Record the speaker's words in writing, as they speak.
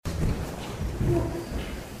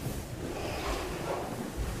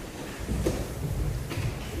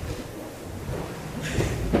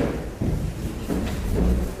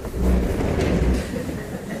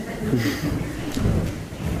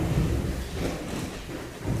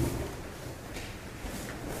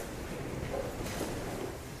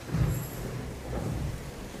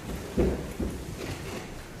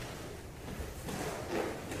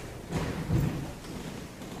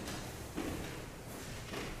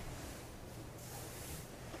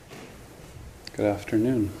Good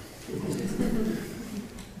afternoon.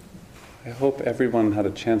 I hope everyone had a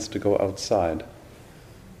chance to go outside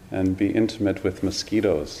and be intimate with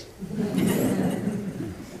mosquitoes.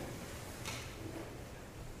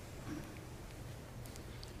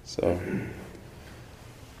 So,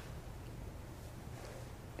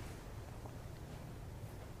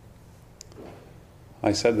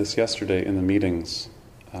 I said this yesterday in the meetings,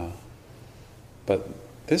 but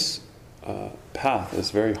this path is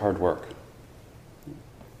very hard work.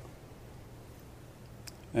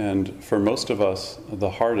 And for most of us,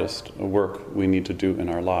 the hardest work we need to do in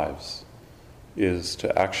our lives is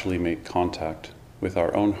to actually make contact with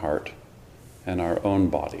our own heart and our own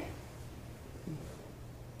body.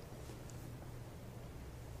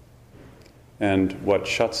 And what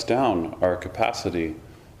shuts down our capacity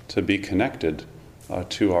to be connected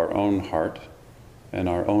to our own heart and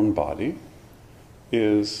our own body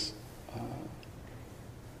is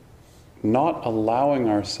not allowing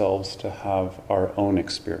ourselves to have our own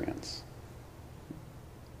experience.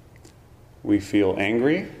 We feel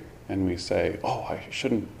angry and we say, "Oh, I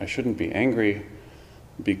shouldn't be angry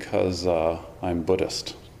because I'm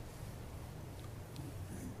Buddhist."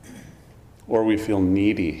 Or we feel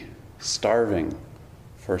needy, starving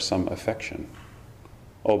for some affection.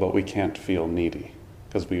 Oh, but we can't feel needy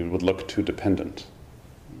because we would look too dependent.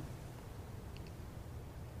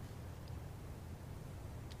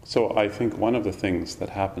 So I think one of the things that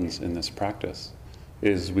happens in this practice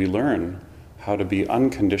is we learn how to be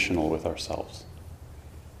unconditional with ourselves,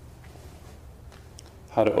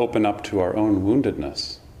 how to open up to our own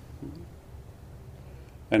woundedness.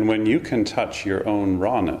 And when you can touch your own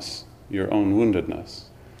rawness, your own woundedness,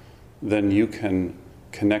 then you can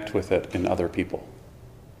connect with it in other people.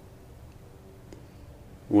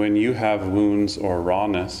 When you have wounds or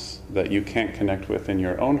rawness that you can't connect with in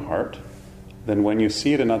your own heart, then when you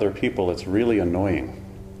see it in other people, it's really annoying.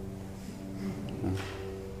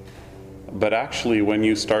 But actually, when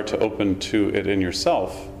you start to open to it in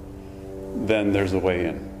yourself, then there's a way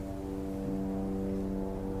in.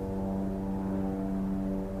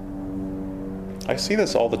 I see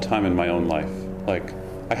this all the time in my own life. Like,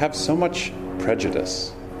 I have so much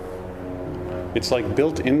prejudice. It's like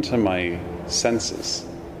built into my senses.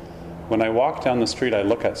 When I walk down the street, I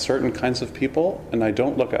look at certain kinds of people, and I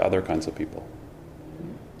don't look at other kinds of people.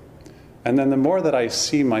 And then the more that I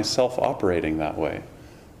see myself operating that way,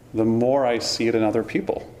 the more I see it in other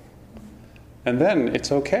people. And then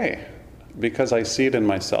it's okay, because I see it in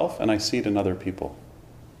myself and I see it in other people.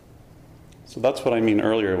 So that's what I mean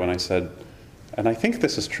earlier when I said, and I think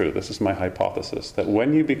this is true, this is my hypothesis, that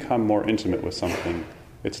when you become more intimate with something,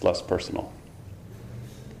 it's less personal.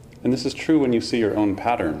 And this is true when you see your own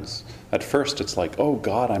patterns. At first it's like, oh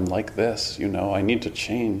God, I'm like this, I need to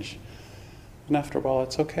change. And after a while,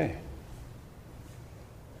 it's okay.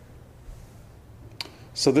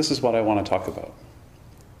 So this is what I want to talk about.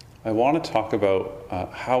 I want to talk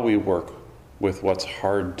about how we work with what's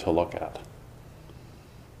hard to look at.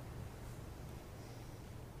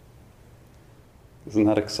 Isn't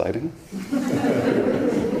that exciting?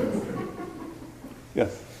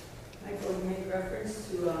 Yes. Michael, you made reference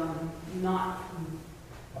to not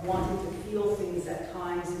wanting to feel things at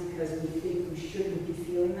times because we think we shouldn't be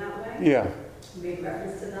feeling that way. Yeah. You made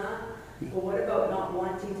reference to that. But what about not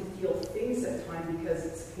wanting to feel things at times because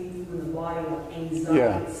it's painful in the body, like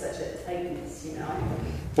anxiety, it's such a tightness,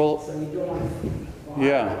 Well, so you don't want to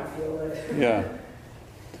feel it. Yeah.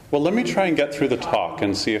 Well, let me try and get through the talk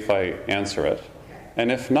and see if I answer it.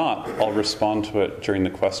 And if not, I'll respond to it during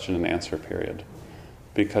the question and answer period.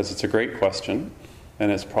 Because it's a great question,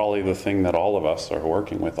 and it's probably the thing that all of us are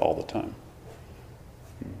working with all the time.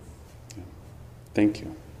 Thank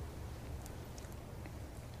you.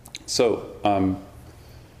 So,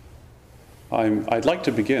 I'd like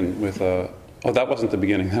to begin with oh, that wasn't the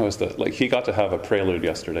beginning. That was he got to have a prelude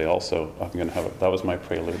yesterday also. That was my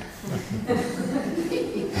prelude.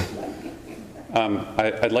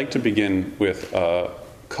 I'd like to begin with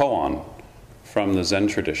koan from the Zen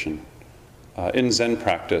tradition. In Zen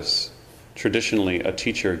practice, traditionally, a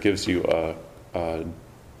teacher gives you a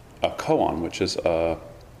koan, which is the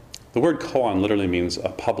word koan literally means a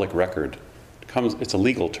public record. It's a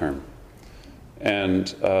legal term. And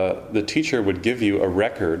the teacher would give you a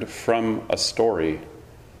record from a story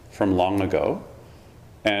from long ago,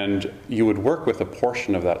 and you would work with a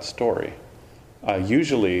portion of that story.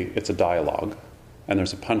 Usually it's a dialogue, and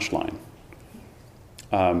there's a punchline.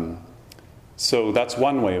 So that's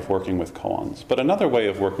one way of working with koans. But another way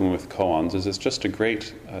of working with koans is it's just a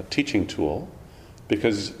great teaching tool,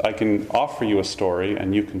 because I can offer you a story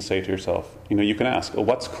and you can say to yourself, you can ask, oh,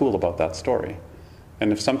 what's cool about that story?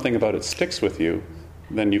 And if something about it sticks with you,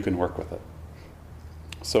 then you can work with it.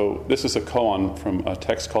 So this is a koan from a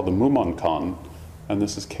text called the Mumon Koan, and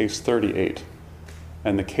this is case 38.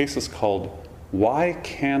 And the case is called, "Why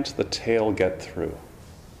Can't the Tail Get Through?"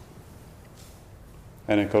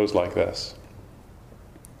 And it goes like this.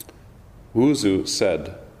 Wuzu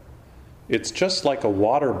said, "It's just like a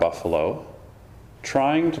water buffalo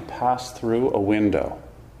trying to pass through a window.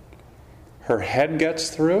 Her head gets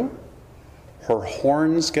through, her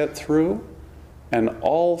horns get through, and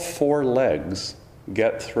all 4 legs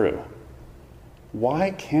get through.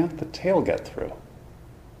 Why can't the tail get through?"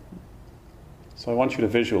 So I want you to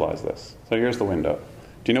visualize this. So here's the window.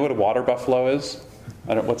 Do you know what a water buffalo is?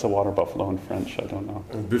 What's a water buffalo in French? I don't know.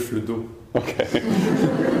 Un buffle d'eau. Okay.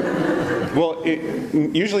 Well,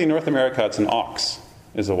 usually in North America, it's an ox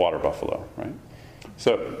is a water buffalo, right?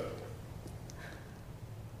 So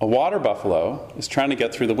a water buffalo is trying to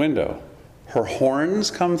get through the window. Her horns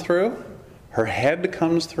come through, her head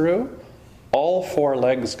comes through, all 4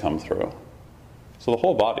 legs come through. So the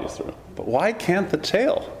whole body is through. But why can't the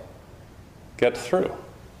tail get through?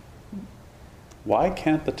 Why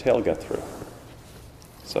can't the tail get through?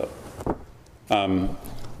 So,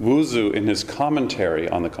 Wuzu, in his commentary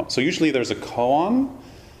on the koan, so usually there's a koan,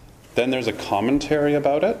 then there's a commentary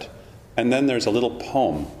about it, and then there's a little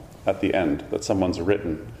poem at the end that someone's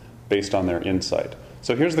written based on their insight.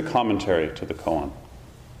 So here's the commentary to the koan.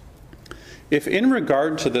 If in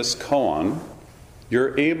regard to this koan,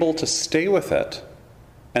 you're able to stay with it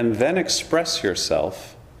and then express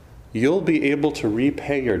yourself, you'll be able to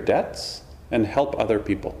repay your debts and help other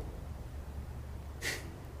people.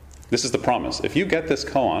 This is the promise. If you get this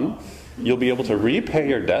koan, you'll be able to repay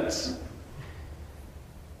your debts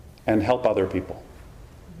and help other people.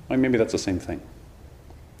 Well, maybe that's the same thing.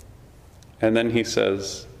 And then he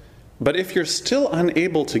says, but if you're still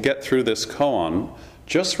unable to get through this koan,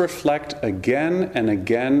 just reflect again and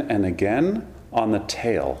again and again on the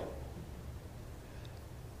tail.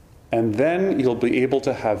 And then you'll be able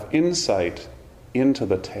to have insight into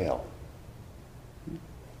the tail.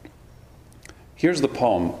 Here's the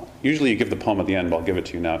poem. Usually you give the poem at the end, but I'll give it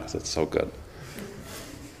to you now because it's so good.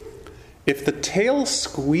 If the tail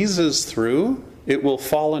squeezes through, it will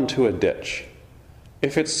fall into a ditch.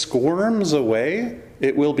 If it squirms away,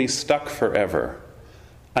 it will be stuck forever.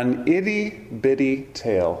 An itty-bitty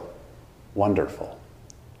tail, wonderful.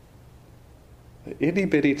 The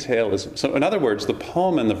itty-bitty tail is... So in other words, the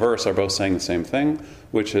poem and the verse are both saying the same thing,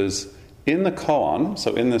 which is, in the koan,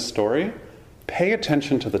 so in this story, pay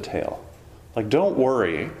attention to the tail. Like, don't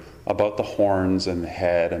worry about the horns and the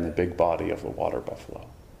head and the big body of the water buffalo.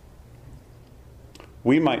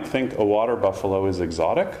 We might think a water buffalo is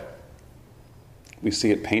exotic. We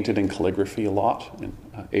see it painted in calligraphy a lot in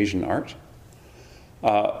Asian art.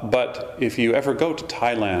 But if you ever go to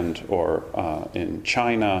Thailand or in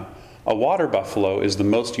China, a water buffalo is the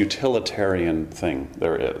most utilitarian thing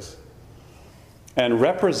there is and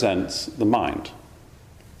represents the mind,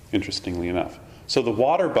 interestingly enough. So the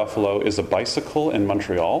water buffalo is a bicycle in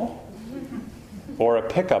Montreal or a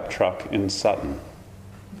pickup truck in Sutton.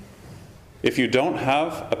 If you don't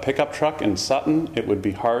have a pickup truck in Sutton, it would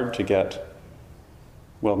be hard to get,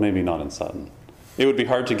 well, maybe not in Sutton. It would be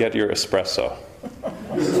hard to get your espresso.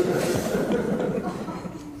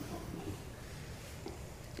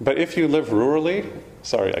 But if you live rurally,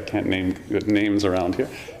 sorry, I can't name good names around here.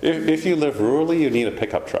 If you live rurally, you need a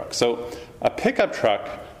pickup truck. So a pickup truck,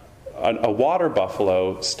 a water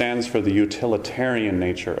buffalo, stands for the utilitarian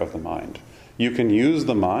nature of the mind. You can use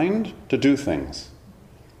the mind to do things.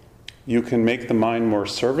 You can make the mind more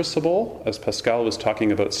serviceable, as Pascal was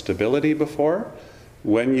talking about stability before.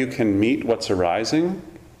 When you can meet what's arising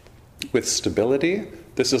with stability,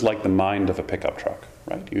 this is like the mind of a pickup truck,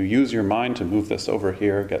 right? You use your mind to move this over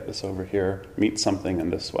here, get this over here, meet something in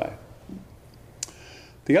this way.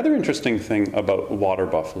 The other interesting thing about water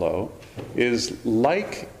buffalo is,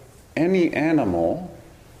 like any animal,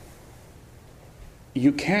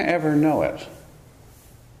 you can't ever know it.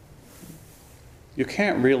 You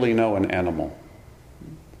can't really know an animal.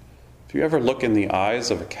 If you ever look in the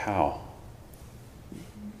eyes of a cow,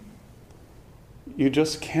 you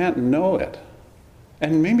just can't know it.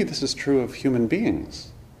 And maybe this is true of human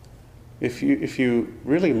beings. If you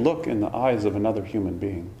really look in the eyes of another human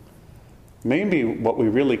being, maybe what we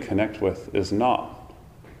really connect with is not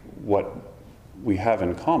what we have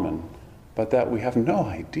in common, but that we have no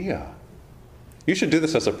idea. You should do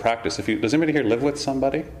this as a practice. Does anybody here live with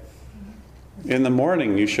somebody? In the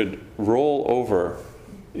morning, you should roll over,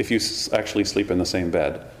 if you actually sleep in the same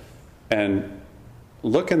bed, and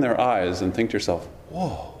look in their eyes and think to yourself,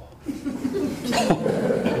 whoa.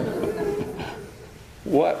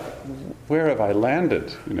 where have I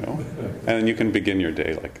landed, And then you can begin your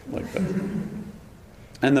day like that.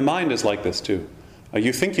 And the mind is like this too.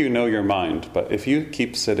 You think you know your mind, but if you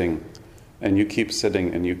keep sitting, and you keep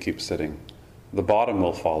sitting, and you keep sitting, the bottom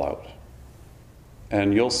will fall out.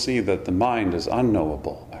 And you'll see that the mind is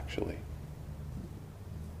unknowable, actually.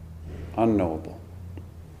 Unknowable.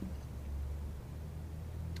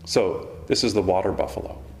 So, this is the water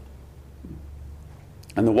buffalo.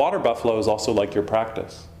 And the water buffalo is also like your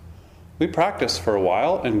practice. We practice for a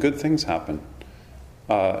while and good things happen.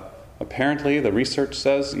 Apparently, the research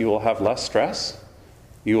says you will have less stress,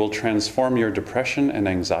 you will transform your depression and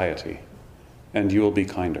anxiety, and you will be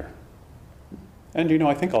kinder. And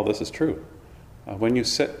I think all this is true. When you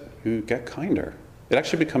sit, you get kinder. It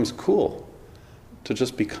actually becomes cool to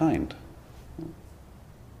just be kind.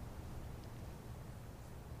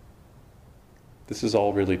 This is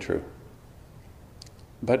all really true.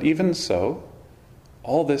 But even so,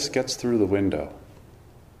 all this gets through the window.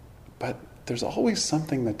 But there's always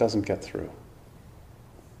something that doesn't get through.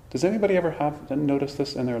 Does anybody ever notice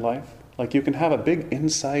this in their life? Like you can have a big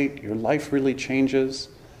insight, your life really changes,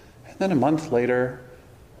 and then a month later,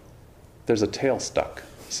 there's a tail stuck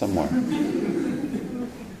somewhere.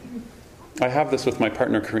 I have this with my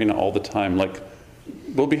partner Karina all the time. Like,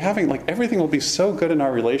 we'll be having, everything will be so good in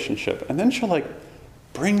our relationship, and then she'll,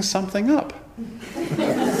 bring something up.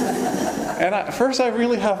 And at first I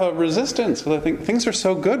really have a resistance, because I think, things are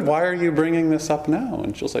so good, why are you bringing this up now?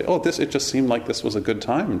 And she'll say, it just seemed like this was a good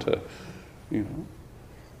time to,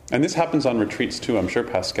 And this happens on retreats too. I'm sure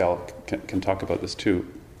Pascal can talk about this too.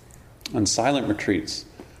 On silent retreats,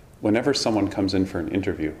 whenever someone comes in for an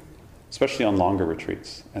interview, especially on longer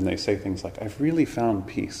retreats, and they say things like, I've really found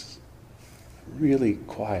peace. I'm really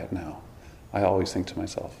quiet now. I always think to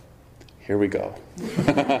myself, here we go.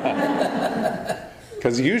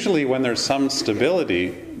 Because usually when there's some stability,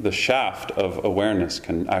 the shaft of awareness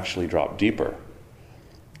can actually drop deeper.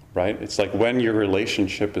 Right? It's like when your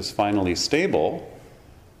relationship is finally stable,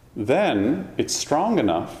 then it's strong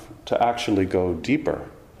enough to actually go deeper.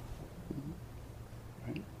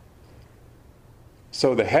 Right?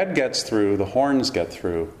 So the head gets through, the horns get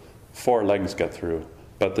through, 4 legs get through,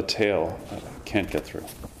 but the tail can't get through.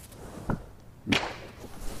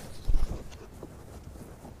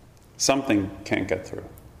 Something can't get through.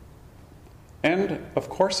 And, of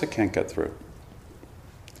course, it can't get through.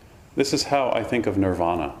 This is how I think of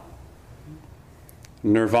nirvana.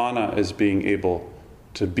 Nirvana is being able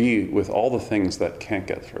to be with all the things that can't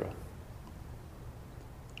get through,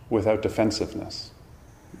 without defensiveness.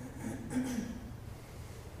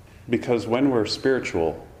 Because when we're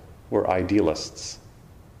spiritual, we're idealists.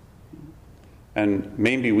 And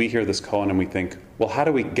maybe we hear this koan and we think, well, how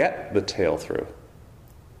do we get the tail through?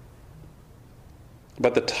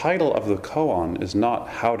 But the title of the koan is not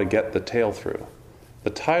how to get the tail through. The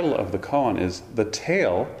title of the koan is the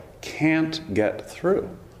tail can't get through.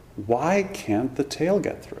 Why can't the tail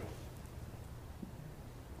get through?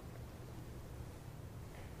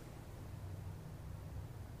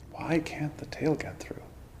 Why can't the tail get through?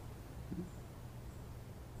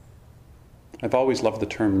 I've always loved the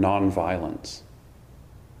term nonviolence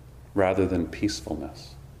rather than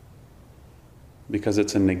peacefulness, because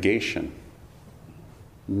it's a negation.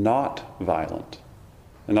 Not violent.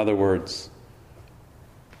 In other words,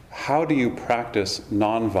 how do you practice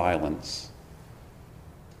nonviolence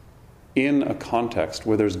in a context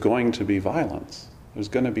where there's going to be violence? There's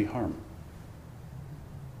going to be harm.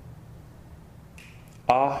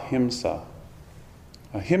 Ahimsa.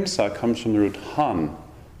 Ahimsa comes from the root han,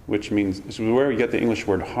 which means, is where you get the English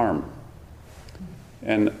word harm.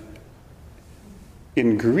 And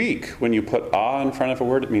in Greek, when you put in front of a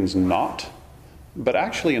word, it means not. But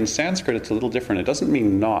actually in Sanskrit it's a little different. It doesn't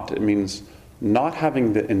mean not. It means not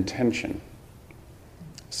having the intention.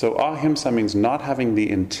 So ahimsa means not having the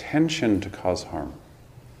intention to cause harm.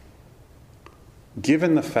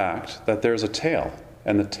 Given the fact that there's a tail,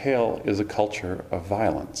 and the tail is a culture of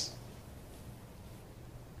violence.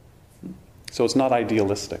 So it's not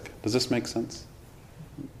idealistic. Does this make sense?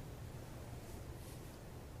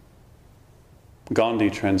 Gandhi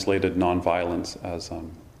translated nonviolence as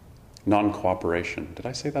non-cooperation. Did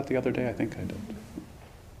I say that the other day? I think I did.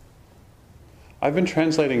 I've been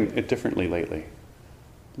translating it differently lately.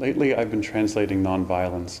 Lately, I've been translating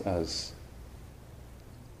nonviolence as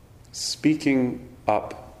speaking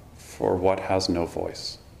up for what has no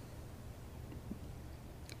voice.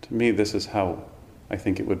 To me, this is how I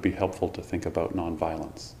think it would be helpful to think about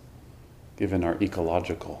nonviolence, given our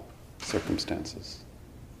ecological circumstances.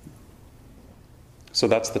 So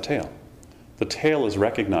that's the tail. The tail is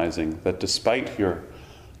recognizing that despite your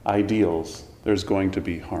ideals, there's going to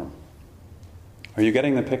be harm. Are you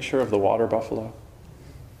getting the picture of the water buffalo?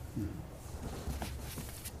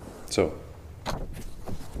 So,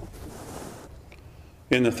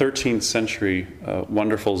 in the 13th century, a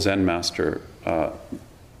wonderful Zen master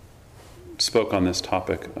spoke on this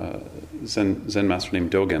topic, Zen master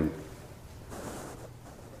named Dogen.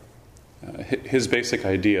 His basic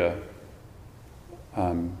idea,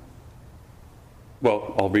 well,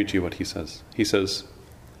 I'll read to you what he says. He says,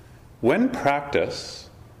 when practice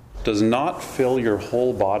does not fill your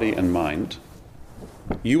whole body and mind,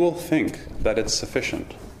 you will think that it's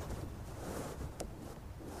sufficient.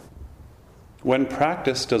 When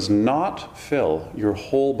practice does not fill your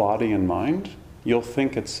whole body and mind, you'll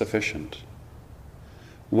think it's sufficient.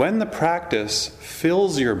 When the practice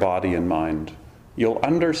fills your body and mind, you'll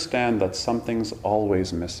understand that something's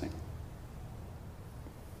always missing.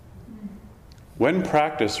 When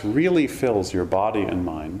practice really fills your body and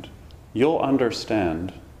mind, you'll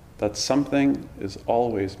understand that something is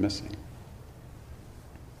always missing.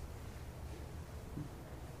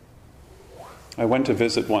 I went to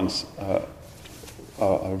visit once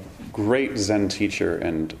a great Zen teacher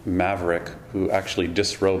and maverick who actually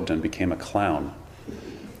disrobed and became a clown,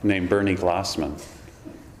 named Bernie Glassman.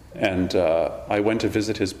 And I went to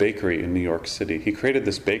visit his bakery in New York City. He created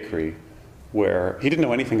this bakery where he didn't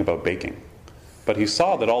know anything about baking, but he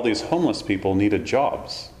saw that all these homeless people needed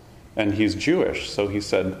jobs. And he's Jewish, so he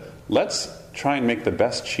said, let's try and make the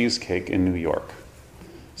best cheesecake in New York.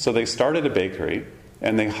 So they started a bakery,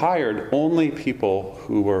 and they hired only people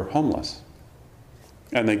who were homeless.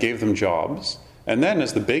 And they gave them jobs. And then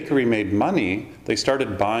as the bakery made money, they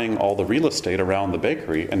started buying all the real estate around the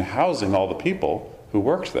bakery and housing all the people who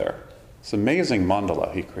worked there. It's an amazing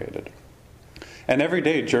mandala he created. And every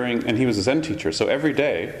day and he was a Zen teacher, so every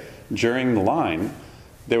day during the line,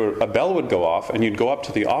 a bell would go off and you'd go up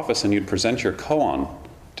to the office and you'd present your koan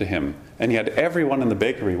to him. And he had everyone in the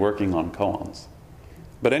bakery working on koans.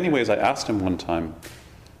 But anyways, I asked him one time,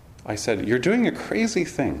 I said, you're doing a crazy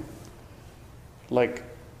thing. Like,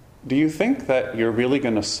 do you think that you're really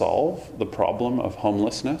going to solve the problem of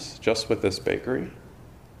homelessness just with this bakery?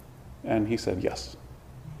 And he said, yes.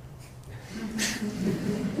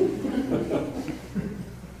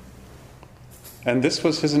 And this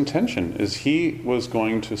was his intention, is he was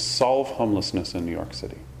going to solve homelessness in New York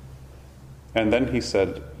City. And then he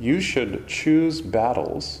said, you should choose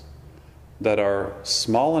battles that are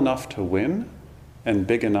small enough to win and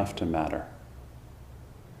big enough to matter.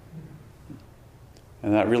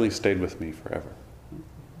 And that really stayed with me forever.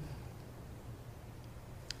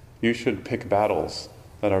 You should pick battles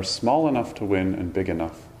that are small enough to win and big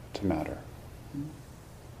enough to matter.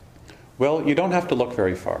 Well, you don't have to look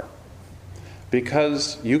very far,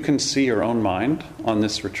 because you can see your own mind on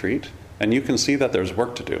this retreat, and you can see that there's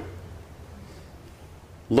work to do.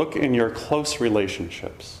 Look in your close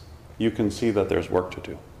relationships. You can see that there's work to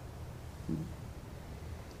do.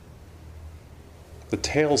 The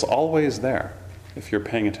tail's always there if you're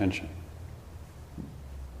paying attention.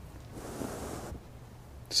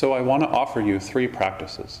 So I want to offer you 3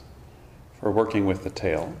 practices for working with the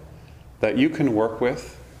tail that you can work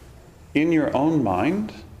with in your own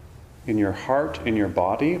mind, in your heart, in your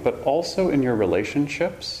body, but also in your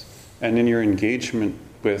relationships and in your engagement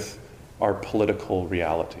with our political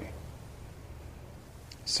reality.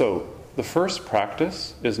 So, the first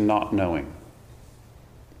practice is not knowing.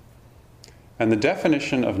 And the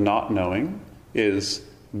definition of not knowing is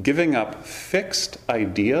giving up fixed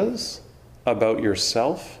ideas about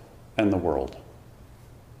yourself and the world.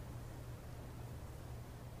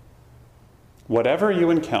 Whatever you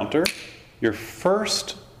encounter, your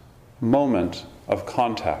first moment of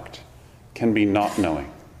contact can be not knowing.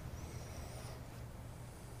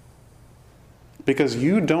 Because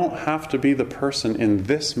you don't have to be the person in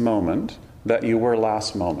this moment that you were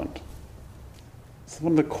last moment. It's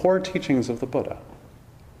one of the core teachings of the Buddha.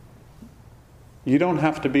 You don't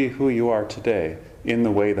have to be who you are today in the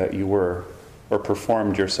way that you were or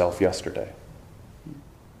performed yourself yesterday.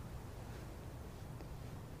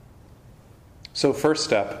 So first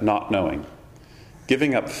step, not knowing.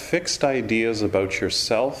 Giving up fixed ideas about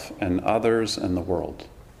yourself and others and the world.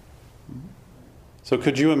 So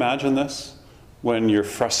could you imagine this when your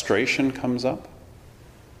frustration comes up?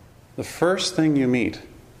 The first thing you meet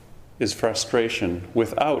is frustration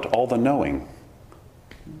without all the knowing.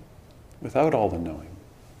 Without all the knowing.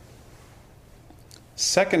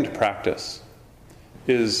 Second practice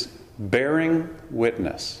is bearing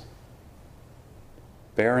witness.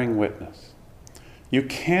 Bearing witness. You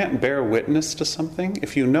can't bear witness to something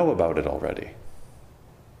if you know about it already.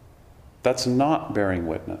 That's not bearing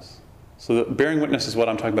witness. So the bearing witness is what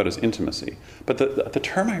I'm talking about is intimacy. But the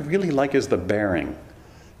term I really like is the bearing.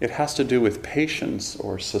 It has to do with patience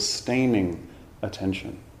or sustaining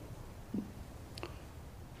attention.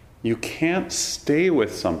 You can't stay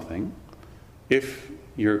with something if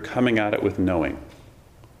you're coming at it with knowing.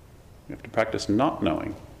 You have to practice not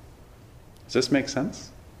knowing. Does this make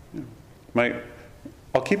sense? Yeah.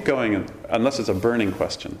 I'll keep going unless it's a burning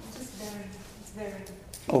question. Just bearing. It's bearing.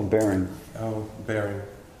 Oh, bearing. Oh, bearing.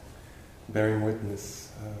 Bearing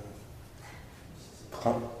witness.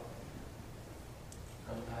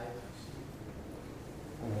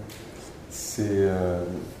 C'est...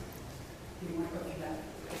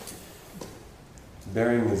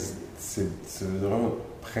 bearing, c'est vraiment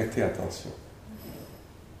prêter attention.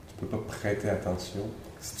 Tu peux pas prêter attention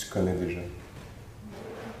si tu connais déjà.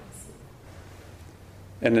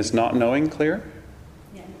 And is not knowing clear?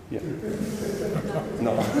 Yeah.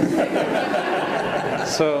 No.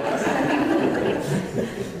 So, I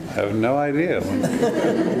have no idea.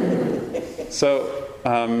 So,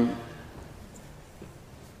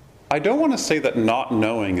 I don't want to say that not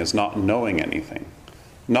knowing is not knowing anything.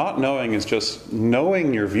 Not knowing is just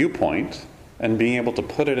knowing your viewpoint and being able to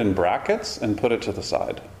put it in brackets and put it to the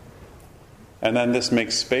side. And then this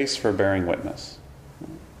makes space for bearing witness.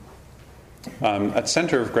 At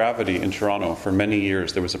Center of Gravity in Toronto, for many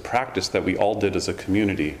years, there was a practice that we all did as a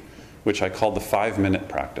community, which I called the 5-minute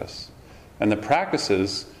practice. And the practice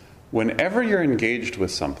is, whenever you're engaged with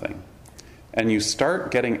something and you start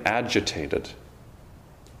getting agitated,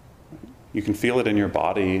 you can feel it in your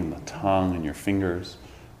body, in the tongue, in your fingers.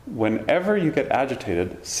 Whenever you get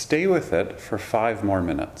agitated, stay with it for 5 more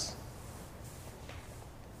minutes.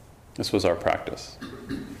 This was our practice.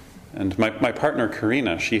 And my partner,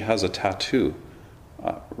 Karina, she has a tattoo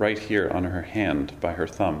right here on her hand by her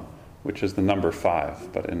thumb, which is the number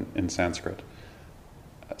 5, but in Sanskrit.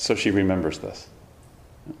 So she remembers this.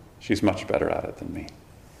 She's much better at it than me.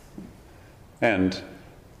 And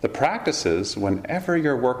the practice is, whenever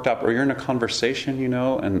you're worked up or you're in a conversation,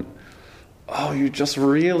 and you just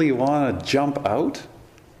really want to jump out,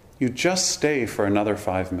 you just stay for another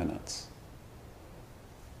 5 minutes.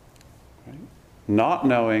 Right? Not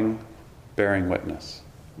knowing, bearing witness.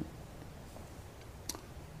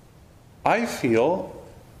 I feel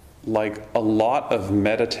like a lot of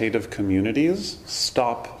meditative communities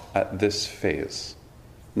stop at this phase.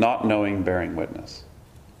 Not knowing, bearing witness.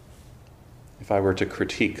 If I were to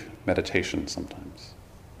critique meditation sometimes.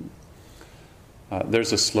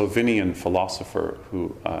 There's a Slovenian philosopher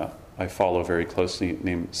who I follow very closely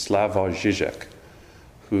named Slavoj Žižek,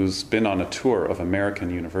 who's been on a tour of American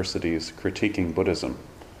universities critiquing Buddhism.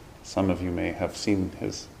 Some of you may have seen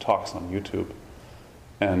his talks on YouTube.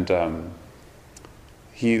 And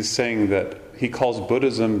he's saying that he calls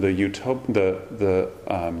Buddhism the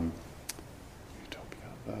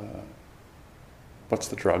what's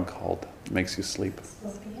the drug called? It makes you sleep.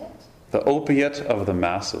 Opiate? The opiate of the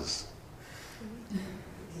masses.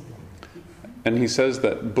 And he says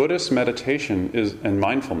that Buddhist meditation and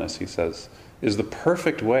mindfulness, he says, is the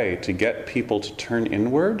perfect way to get people to turn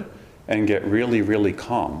inward and get really, really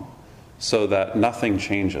calm so that nothing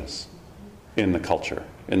changes in the culture,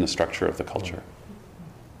 in the structure of the culture.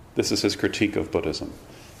 This is his critique of Buddhism.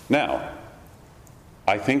 Now,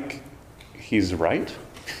 I think he's right.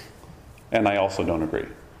 And I also don't agree.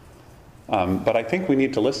 But I think we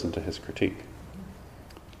need to listen to his critique.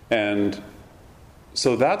 And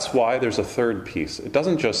so that's why there's a third piece. It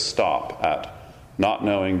doesn't just stop at not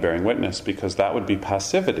knowing, bearing witness, because that would be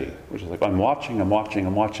passivity, which is like, I'm watching,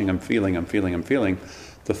 I'm feeling.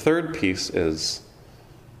 The third piece is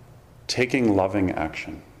taking loving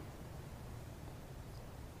action.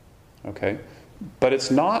 Okay? But it's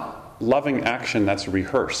not loving action that's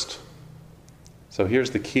rehearsed. So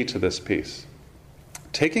here's the key to this piece.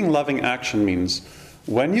 Taking loving action means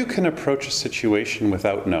when you can approach a situation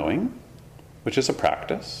without knowing, which is a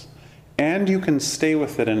practice, and you can stay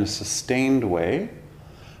with it in a sustained way,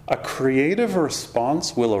 a creative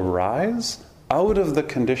response will arise out of the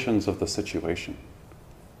conditions of the situation.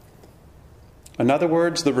 In other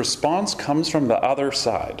words, the response comes from the other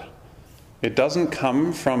side. It doesn't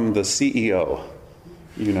come from the CEO,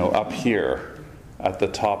 up here at the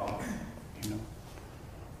top.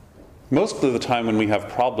 Most of the time when we have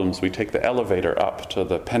problems, we take the elevator up to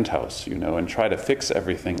the penthouse, and try to fix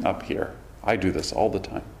everything up here. I do this all the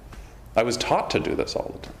time. I was taught to do this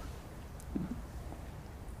all the time.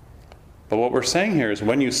 But what we're saying here is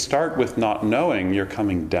when you start with not knowing, you're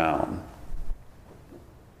coming down.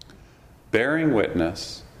 Bearing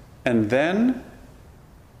witness, and then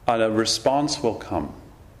a response will come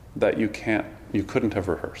that you couldn't have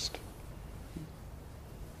rehearsed.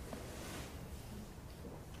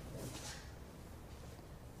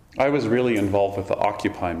 I was really involved with the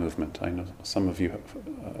Occupy movement. I know some of you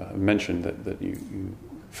have mentioned that you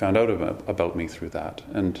found out about me through that.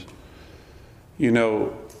 And,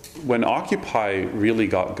 when Occupy really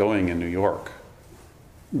got going in New York,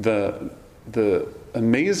 the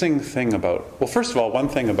amazing thing about, well, first of all, one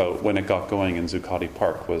thing about when it got going in Zuccotti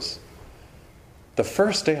Park was the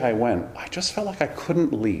first day I went, I just felt like I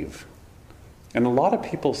couldn't leave. And a lot of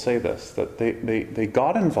people say this, that they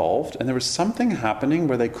got involved and there was something happening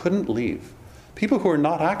where they couldn't leave. People who are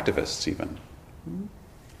not activists even.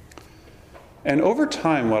 And over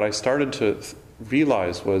time, what I started to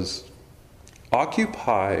realize was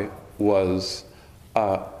Occupy was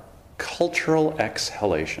a cultural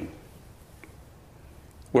exhalation,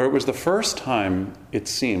 where it was the first time, it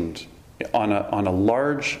seemed, on a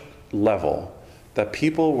large level, that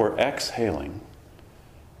people were exhaling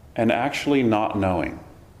and actually not knowing.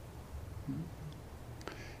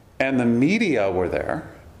 And the media were there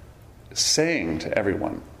saying to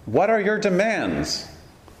everyone, what are your demands?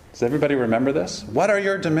 Does everybody remember this? What are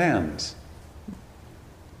your demands?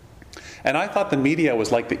 And I thought the media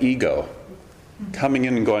was like the ego, coming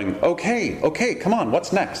in and going, okay, come on,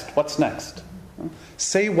 what's next? What's next?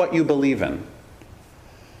 Say what you believe in.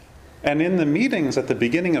 And in the meetings at the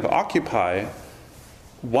beginning of Occupy,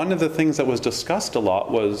 one of the things that was discussed a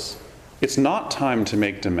lot was, it's not time to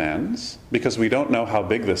make demands, because we don't know how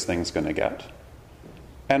big this thing's going to get.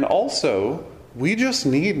 And also, we just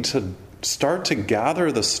need to start to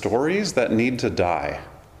gather the stories that need to die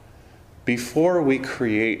before we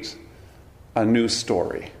create a new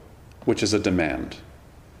story, which is a demand.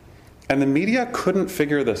 And the media couldn't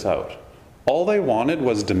figure this out. All they wanted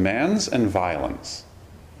was demands and violence.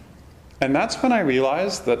 And that's when I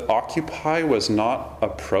realized that Occupy was not a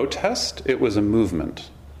protest, it was a movement.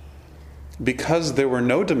 Because there were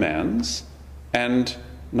no demands, and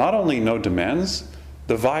not only no demands,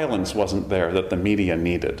 the violence wasn't there that the media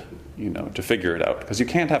needed, to figure it out. Because you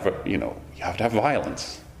can't have you have to have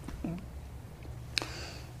violence.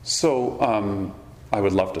 So I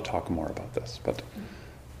would love to talk more about this, but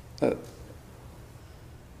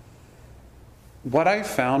what I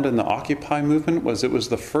found in the Occupy movement was it was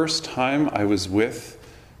the first time I was with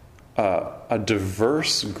a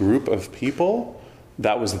diverse group of people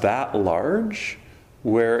that was that large,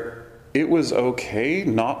 where it was okay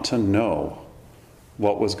not to know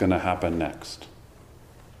what was going to happen next.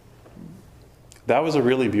 That was a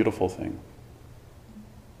really beautiful thing.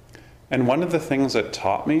 And one of the things it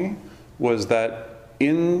taught me was that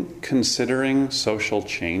in considering social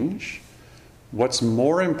change, what's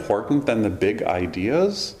more important than the big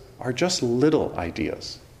ideas are just little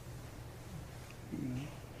ideas.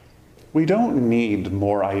 We don't need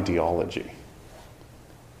more ideology.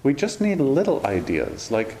 We just need little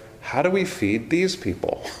ideas, like, how do we feed these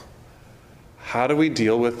people? How do we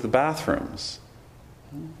deal with the bathrooms?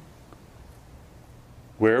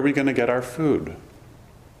 Where are we going to get our food?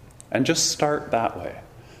 And just start that way,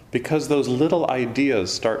 because those little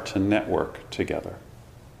ideas start to network together.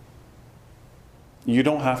 You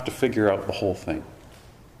don't have to figure out the whole thing.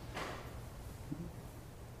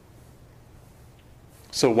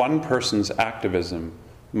 So one person's activism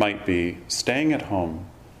might be staying at home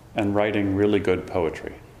and writing really good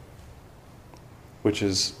poetry, which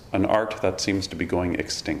is an art that seems to be going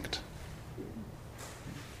extinct.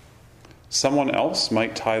 Someone else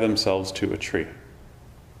might tie themselves to a tree.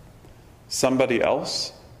 Somebody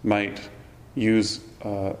else might use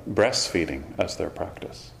breastfeeding as their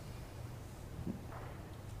practice.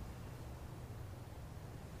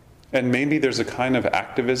 And maybe there's a kind of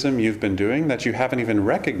activism you've been doing that you haven't even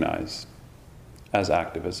recognized as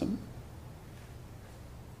activism.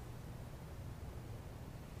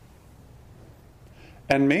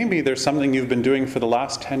 And maybe there's something you've been doing for the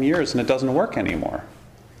last 10 years and it doesn't work anymore.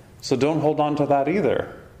 So don't hold on to that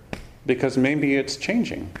either, because maybe it's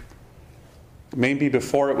changing. Maybe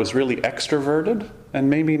before it was really extroverted, and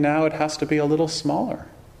maybe now it has to be a little smaller.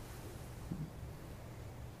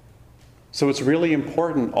 So it's really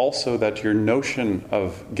important also that your notion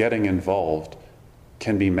of getting involved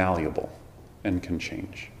can be malleable and can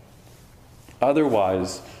change.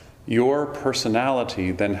 Otherwise, your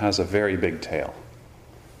personality then has a very big tail,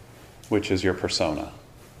 which is your persona.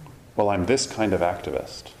 Well, I'm this kind of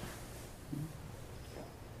activist.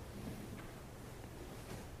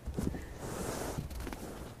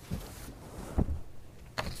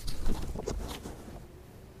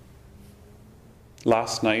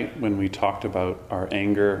 Last night, when we talked about our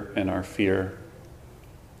anger and our fear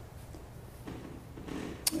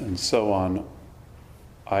and so on,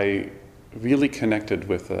 I really connected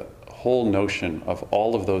with the whole notion of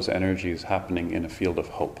all of those energies happening in a field of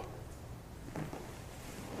hope.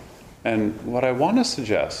 And what I want to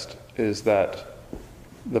suggest is that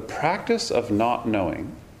the practice of not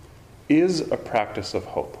knowing is a practice of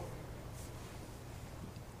hope.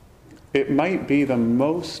 It might be the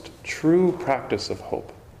most true practice of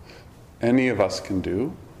hope any of us can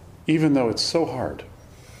do, even though it's so hard.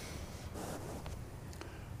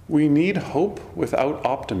 We need hope without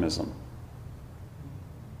optimism.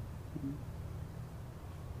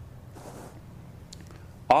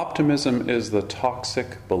 Optimism is the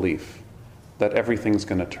toxic belief that everything's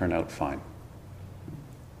going to turn out fine.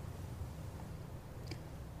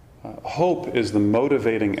 Hope is the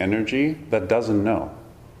motivating energy that doesn't know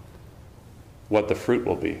what the fruit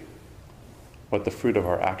will be, what the fruit of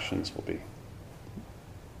our actions will be.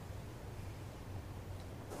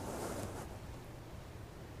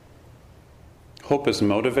 Hope is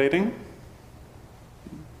motivating.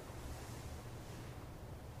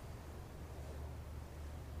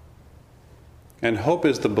 And hope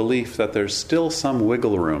is the belief that there's still some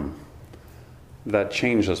wiggle room that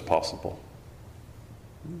change is possible.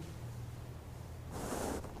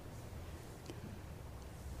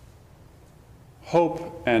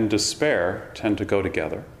 Hope and despair tend to go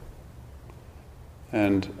together.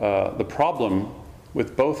 And the problem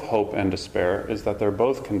with both hope and despair is that they're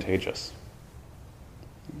both contagious.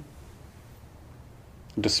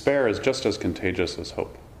 Despair is just as contagious as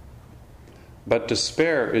hope. But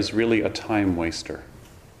despair is really a time waster.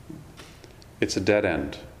 It's a dead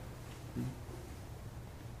end.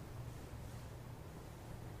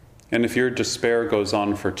 And if your despair goes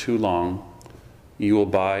on for too long, you will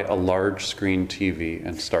buy a large screen TV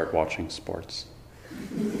and start watching sports.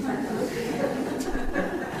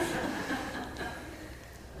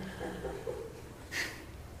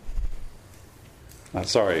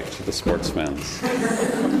 Sorry to the sports fans.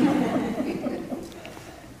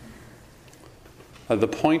 The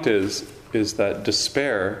point is that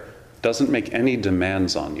despair doesn't make any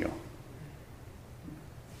demands on you.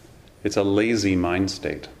 It's a lazy mind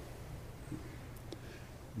state.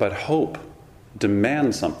 But hope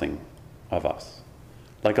demands something of us.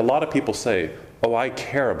 Like a lot of people say, oh, I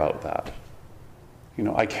care about that.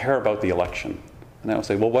 I care about the election. And I'll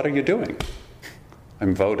say, well, what are you doing?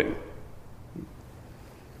 I'm voting.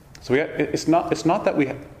 So it's not that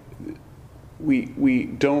we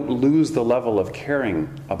don't lose the level of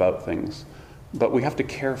caring about things, but we have to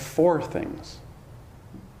care for things,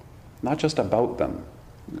 not just about them,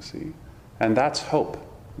 you see. And that's hope,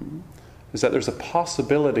 is that there's a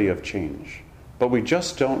possibility of change, but we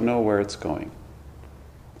just don't know where it's going.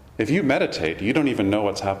 If you meditate, you don't even know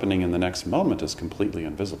what's happening in the next moment is completely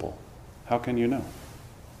invisible. How can you know?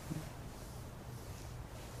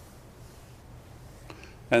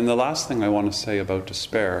 And the last thing I want to say about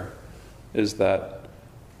despair is that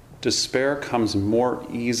despair comes more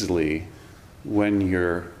easily when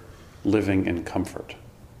you're living in comfort.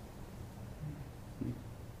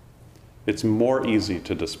 It's more easy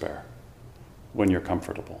to despair when you're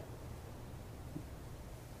comfortable.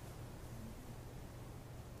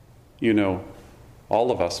 All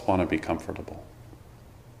of us want to be comfortable.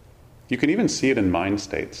 You can even see it in mind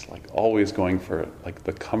states, like always going for like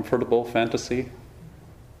the comfortable fantasy.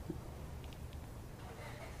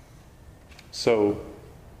 So,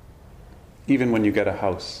 even when you get a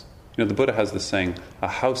house, the Buddha has this saying, a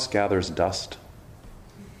house gathers dust.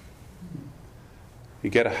 You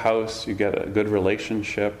get a house, you get a good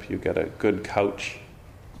relationship, you get a good couch,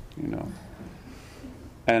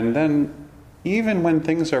 And then, even when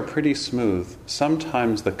things are pretty smooth,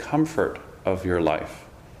 sometimes the comfort of your life,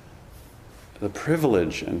 the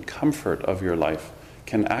privilege and comfort of your life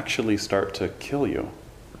can actually start to kill you.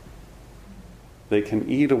 They can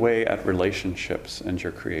eat away at relationships and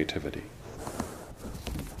your creativity.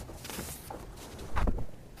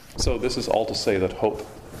 So this is all to say that hope,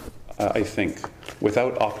 I think,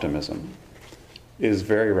 without optimism, is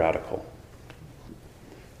very radical.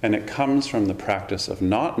 And it comes from the practice of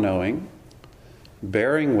not knowing,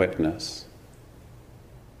 bearing witness,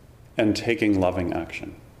 and taking loving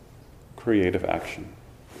action, creative action.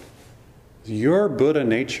 Your Buddha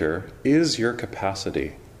nature is your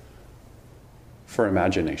capacity for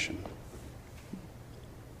imagination,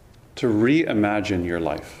 to reimagine your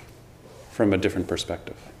life from a different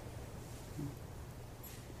perspective.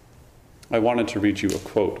 I wanted to read you a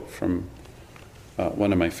quote from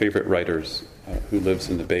one of my favorite writers who lives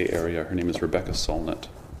in the Bay Area. Her name is Rebecca Solnit.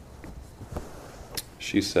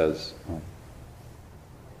 She says,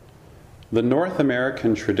 "The North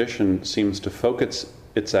American tradition seems to focus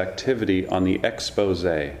its activity on the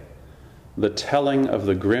exposé, the telling of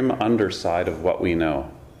the grim underside of what we know.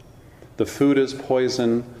 The food is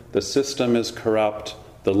poison, the system is corrupt,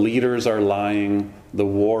 the leaders are lying, the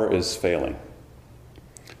war is failing.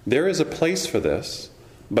 There is a place for this,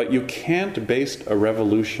 but you can't base a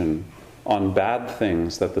revolution on bad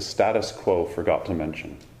things that the status quo forgot to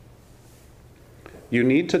mention. You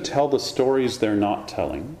need to tell the stories they're not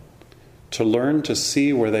telling, to learn to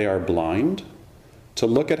see where they are blind, to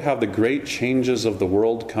look at how the great changes of the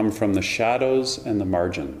world come from the shadows and the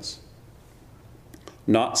margins,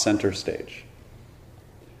 not center stage.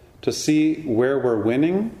 To see where we're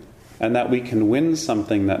winning and that we can win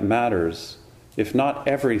something that matters, if not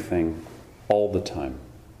everything, all the time.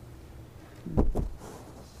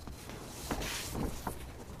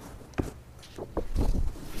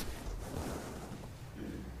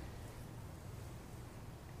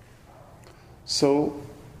 So,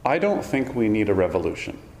 I don't think we need a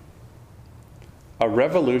revolution. A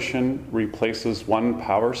revolution replaces one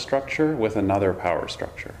power structure with another power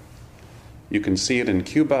structure. You can see it in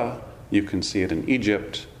Cuba, you can see it in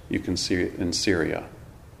Egypt, you can see it in Syria.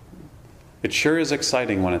 It sure is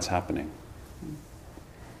exciting when it's happening.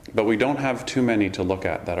 But we don't have too many to look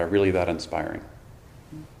at that are really that inspiring.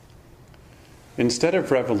 Instead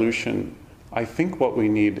of revolution, I think what we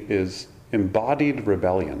need is embodied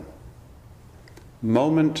rebellion.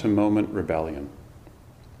 Moment-to-moment rebellion.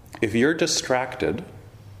 If you're distracted,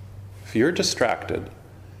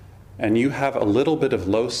 and you have a little bit of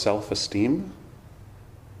low self-esteem,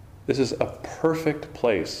 this is a perfect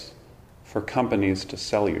place for companies to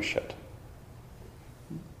sell you shit.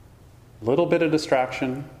 Little bit of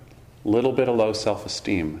distraction, little bit of low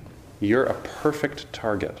self-esteem. You're a perfect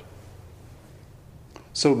target.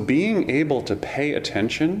 So being able to pay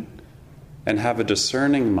attention and have a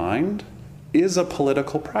discerning mind is a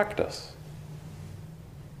political practice.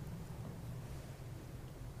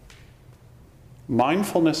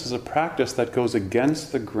 Mindfulness is a practice that goes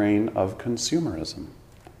against the grain of consumerism,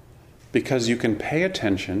 because you can pay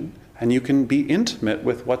attention and you can be intimate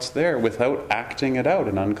with what's there without acting it out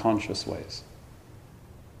in unconscious ways.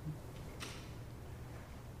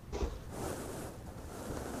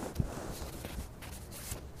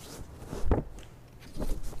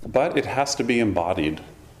 But it has to be embodied,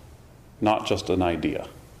 not just an idea.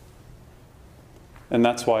 And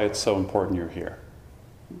that's why it's so important you're here,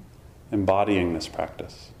 embodying this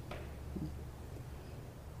practice.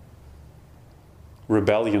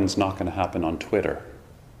 Rebellion's not going to happen on Twitter.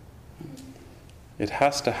 It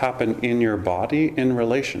has to happen in your body, in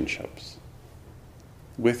relationships,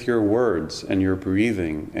 with your words and your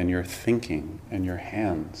breathing and your thinking and your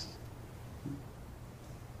hands.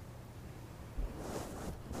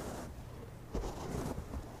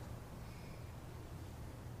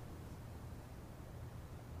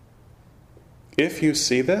 If you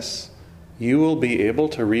see this, you will be able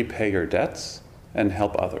to repay your debts and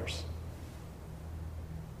help others.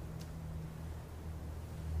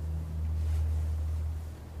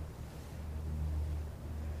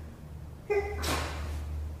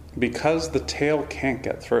 Because the tail can't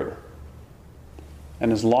get through.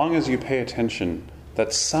 And as long as you pay attention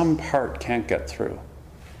that some part can't get through,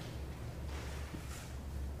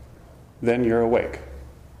 then you're awake.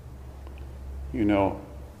 You know,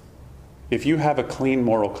 if you have a clean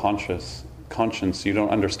moral conscience, you don't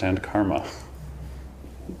understand karma.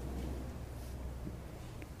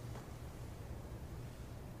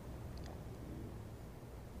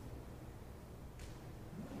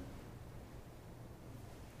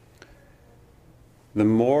 The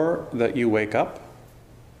more that you wake up,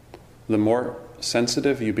 the more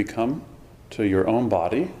sensitive you become to your own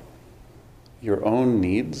body, your own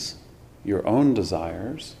needs, your own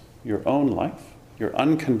desires, your own life. You're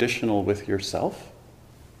unconditional with yourself.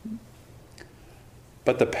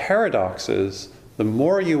 But the paradox is, the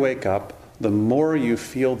more you wake up, the more you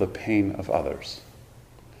feel the pain of others.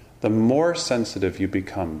 The more sensitive you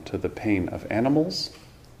become to the pain of animals,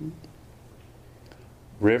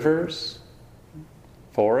 rivers,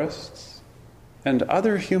 forests, and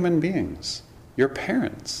other human beings, your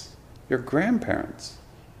parents, your grandparents,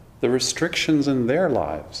 the restrictions in their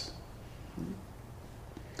lives.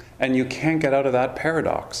 And you can't get out of that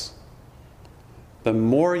paradox. The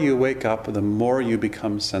more you wake up, the more you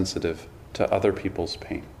become sensitive to other people's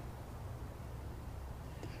pain.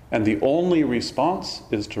 And the only response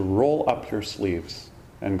is to roll up your sleeves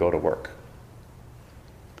and go to work.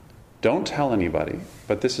 Don't tell anybody,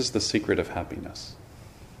 but this is the secret of happiness.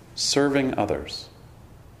 Serving others.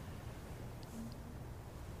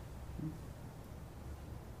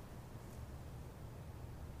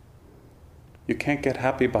 You can't get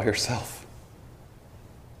happy by yourself.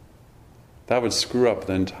 That would screw up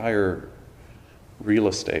the entire real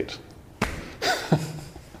estate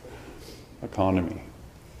economy.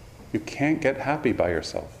 You can't get happy by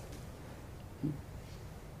yourself.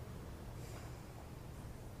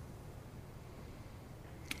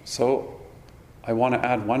 So, I want to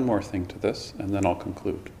add one more thing to this, and then I'll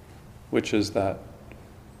conclude, which is that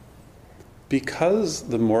because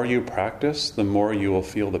the more you practice, the more you will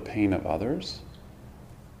feel the pain of others,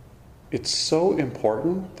 it's so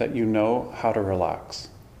important that you know how to relax.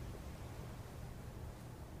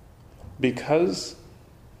 Because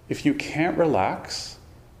if you can't relax,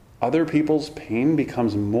 other people's pain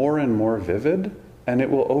becomes more and more vivid, and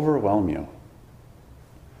it will overwhelm you.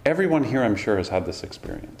 Everyone here, I'm sure, has had this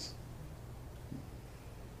experience.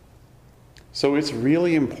 So it's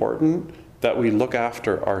really important that we look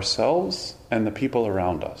after ourselves and the people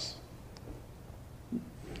around us.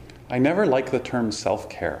 I never like the term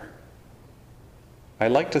self-care. I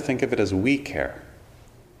like to think of it as we care,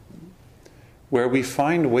 where we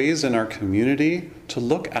find ways in our community to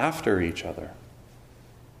look after each other.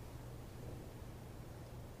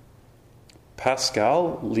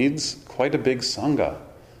 Pascal leads quite a big Sangha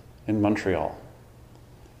in Montreal.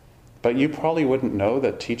 But you probably wouldn't know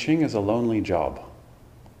that teaching is a lonely job.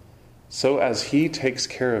 So as he takes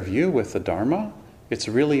care of you with the Dharma, it's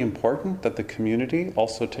really important that the community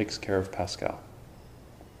also takes care of Pascal.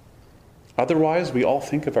 Otherwise, we all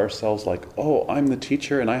think of ourselves like, oh, I'm the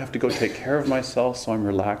teacher and I have to go take care of myself, so I'm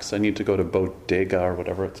relaxed. I need to go to bodega or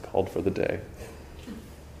whatever it's called for the day.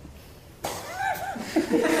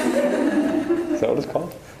 Is that what it's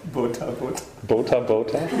called? Bota.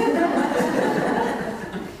 Bota.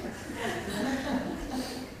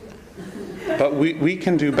 But we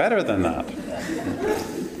can do better than that.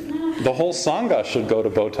 The whole Sangha should go to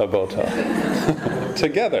Bota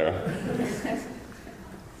together.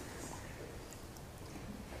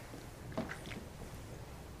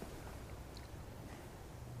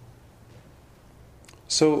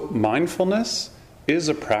 So mindfulness is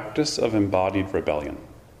a practice of embodied rebellion.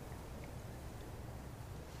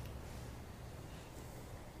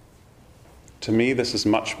 To me, this is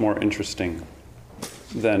much more interesting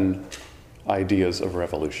than ideas of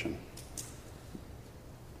revolution,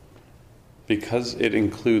 because it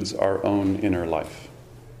includes our own inner life,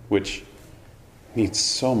 which needs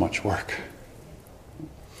so much work.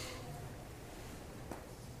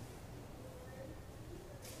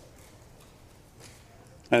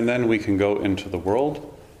 And then we can go into the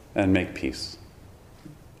world and make peace.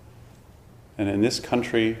 And in this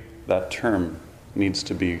country, that term needs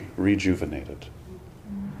to be rejuvenated.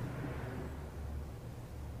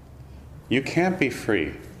 You can't be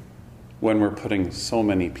free when we're putting so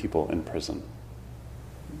many people in prison.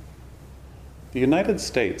 The United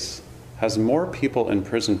States has more people in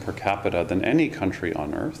prison per capita than any country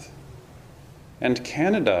on earth. And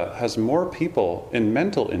Canada has more people in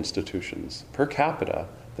mental institutions per capita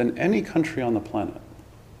than any country on the planet.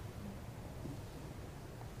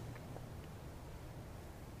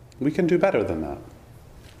 We can do better than that.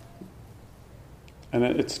 And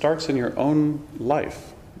it starts in your own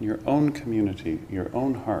life, your own community, your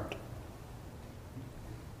own heart.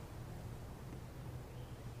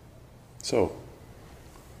 So,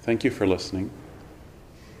 thank you for listening.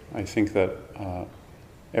 I think that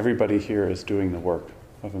everybody here is doing the work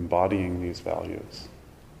of embodying these values.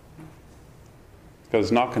 Because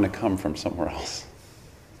it's not going to come from somewhere else.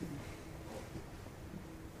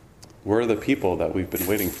 We're the people that we've been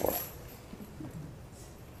waiting for.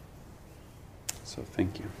 So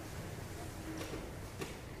thank you.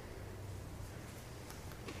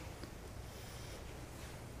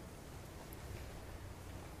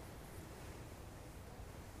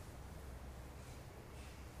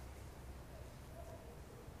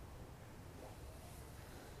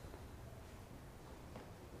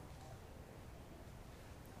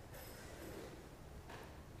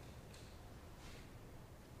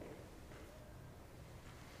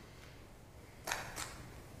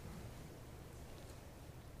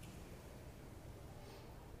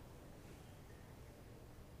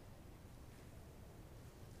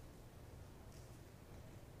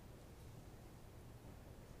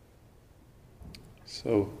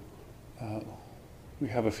 So we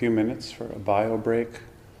have a few minutes for a bio break,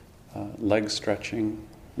 leg stretching.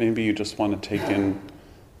 Maybe you just want to take in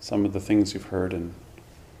some of the things you've heard and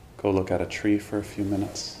go look at a tree for a few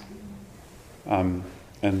minutes. And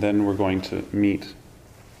then we're going to meet.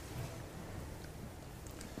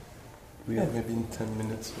 Yeah, maybe in 10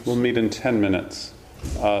 minutes. We'll meet in 10 minutes.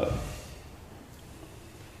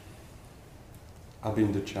 I'll be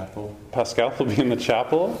in the chapel. Pascal will be in the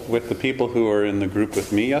chapel with the people who were in the group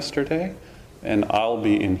with me yesterday, and I'll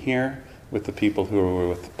be in here with the people who were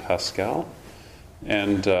with Pascal.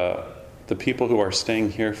 And the people who are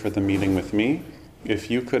staying here for the meeting with me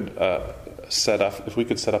if you could if we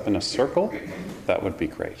could set up in a circle, that would be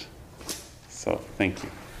great. So thank you.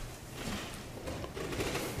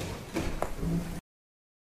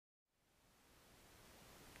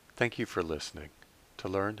 Thank you for listening. To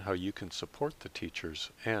learn how you can support the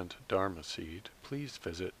teachers and Dharma Seed, please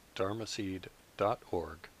visit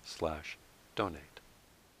dharmaseed.org/donate.